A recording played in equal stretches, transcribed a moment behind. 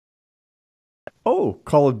Oh,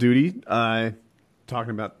 Call of Duty.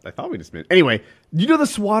 Talking about, I thought we just meant. Anyway, you know the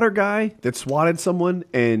swatter guy that swatted someone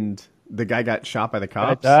and the guy got shot by the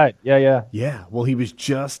cops? Died. Yeah, yeah. Yeah, well, he was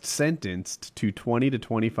just sentenced to 20 to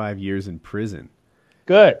 25 years in prison.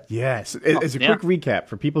 Good. Yes. As a quick recap,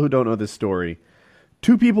 for people who don't know this story,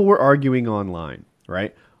 two people were arguing online,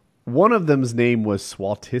 right? One of them's name was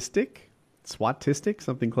swautistic,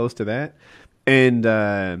 something close to that. And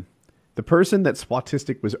the person that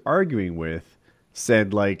swautistic was arguing with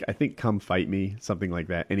said, like, I think, come fight me, something like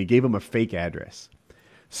that. And he gave him a fake address.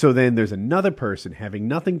 So then there's another person having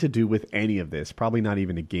nothing to do with any of this, probably not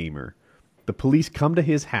even a gamer. The police come to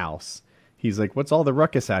his house. He's like, what's all the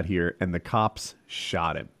ruckus out here? And the cops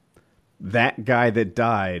shot him. That guy that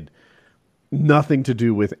died, nothing to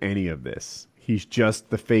do with any of this. He's just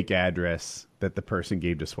the fake address that the person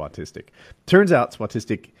gave to swautistic. Turns out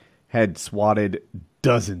swautistic had swatted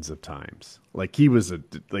dozens of times. Like he was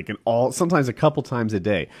sometimes a couple times a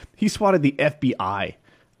day. He swatted the FBI.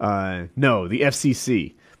 The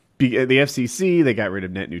FCC. The FCC, they got rid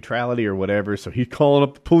of net neutrality or whatever, so he's calling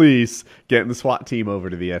up the police, getting the SWAT team over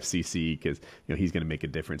to the FCC because he's going to make a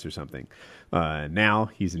difference or something.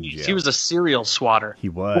 Now he's in jail. He was a serial swatter. He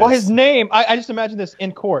was. Well, his name, I just imagine this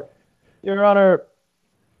in court. Your Honor,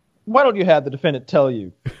 why don't you have the defendant tell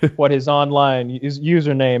you what his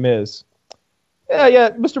username is?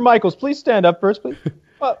 Yeah, Mr. Michaels, please stand up first, please.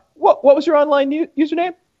 What was your online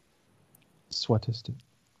username? Swatistic.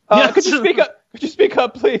 Yes. Could you speak up? Could you speak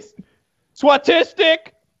up, please?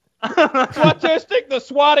 Swatistic. Swatistic, the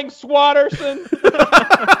swatting swatterson.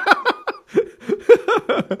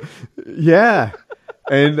 Yeah,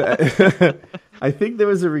 and I think there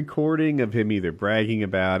was a recording of him either bragging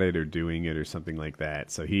about it or doing it or something like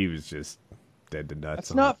that. So he was just dead to nuts.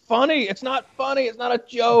 It's not funny. It's not funny. It's not a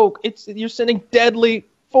joke. You're sending deadly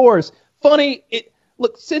force. Funny.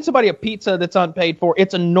 Look, send somebody a pizza that's unpaid for.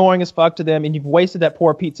 It's annoying as fuck to them, and you've wasted that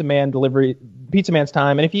poor pizza man's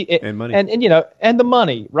time, and money, and the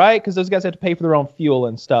money, right? Because those guys have to pay for their own fuel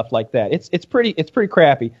and stuff like that. It's pretty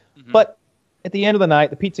crappy. Mm-hmm. But at the end of the night,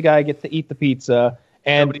 the pizza guy gets to eat the pizza,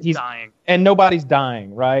 and nobody's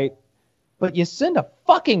dying, right? But you send a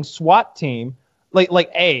fucking SWAT team,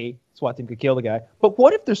 SWAT team could kill the guy. But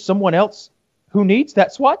what if there's someone else who needs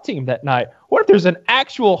that SWAT team that night? What if there's an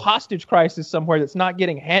actual hostage crisis somewhere that's not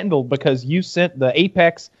getting handled because you sent the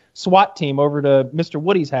Apex SWAT team over to Mr.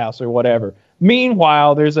 Woody's house or whatever?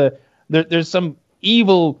 Meanwhile, there's some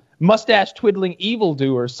evil mustache-twiddling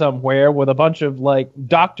evildoer somewhere with a bunch of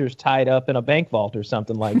doctors tied up in a bank vault or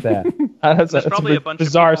something like that. That's probably a bunch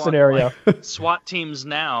bizarre of people scenario. On, SWAT teams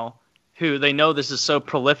now who they know this is so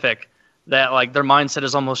prolific that their mindset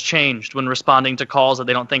is almost changed when responding to calls that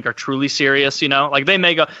they don't think are truly serious, they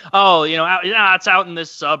may go, it's out in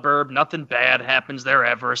this suburb, nothing bad happens there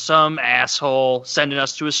ever, some asshole sending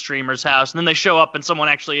us to a streamer's house, and then they show up and someone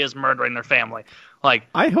actually is murdering their family.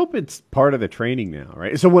 I hope it's part of the training now,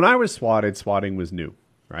 right? So when I was swatted, swatting was new,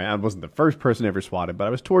 right? I wasn't the first person ever swatted, but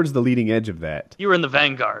I was towards the leading edge of that. You were in the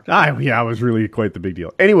vanguard. I was really quite the big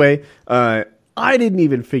deal. Anyway, I didn't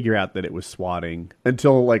even figure out that it was swatting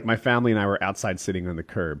until my family and I were outside sitting on the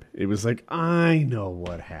curb. It was I know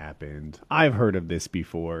what happened. I've heard of this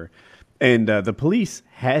before. And the police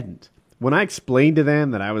hadn't. When I explained to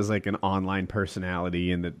them that I was an online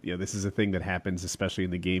personality and that this is a thing that happens especially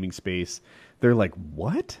in the gaming space, they're like,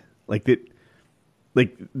 "What?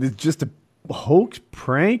 It's just a hoax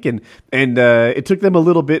prank?" And it took them a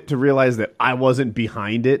little bit to realize that I wasn't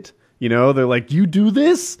behind it. They're like, "You do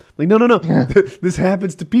this?" No. This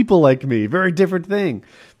happens to people like me. Very different thing.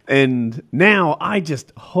 And now I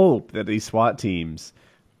just hope that these SWAT teams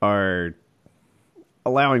are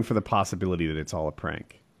allowing for the possibility that it's all a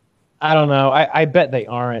prank. I don't know. I bet they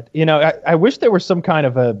aren't. I wish there was some kind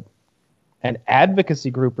of an advocacy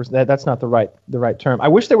group, or that's not the right term. I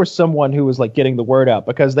wish there was someone who was getting the word out,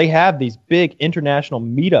 because they have these big international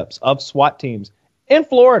meetups of SWAT teams in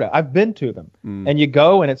Florida. I've been to them. And you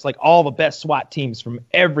go and it's all the best SWAT teams from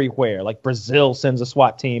everywhere. Brazil sends a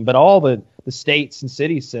SWAT team, but all the states and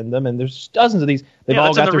cities send them, and there's dozens of these. They've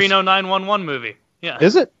all got in the Reno 911 movie. Yeah.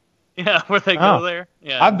 Is it? Yeah, where they go there.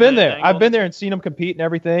 Yeah. I've been there. I've been there and seen them compete and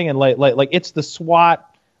everything, and it's the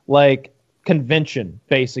SWAT convention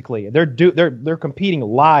basically. They're competing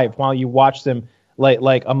live while you watch them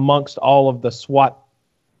amongst all of the SWAT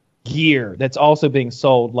gear that's also being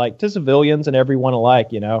sold to civilians and everyone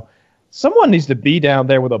alike. Someone needs to be down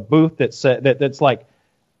there with a booth that's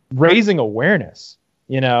raising awareness,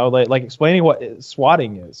 explaining what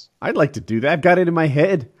swatting is. I'd like to do that. I've got it in my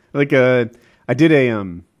head. I did a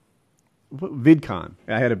VidCon.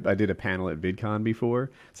 I did a panel at VidCon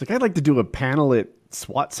before. It's I'd like to do a panel at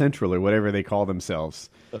SWAT Central or whatever they call themselves.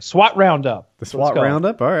 The SWAT Roundup. The SWAT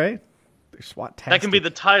Roundup. All right. SWAT-tastic. That can be the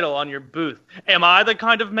title on your booth. Am I the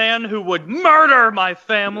kind of man who would murder my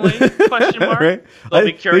family? Question mark. Right? They'll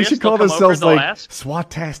be curious. They should call themselves like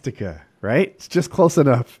SWATastica, right? It's just close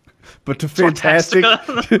enough. But to fantastic,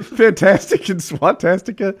 fantastic and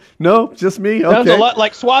SWATastica? No, just me. Okay. Sounds a lot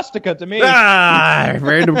like swastika to me. Ah,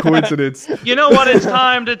 random coincidence. You know what? It's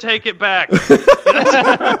time to take it back.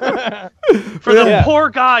 For the poor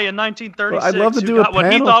guy in 1936 I'd love to who do a got what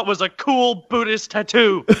he panel. thought was a cool Buddhist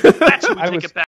tattoo. That's who we take it back.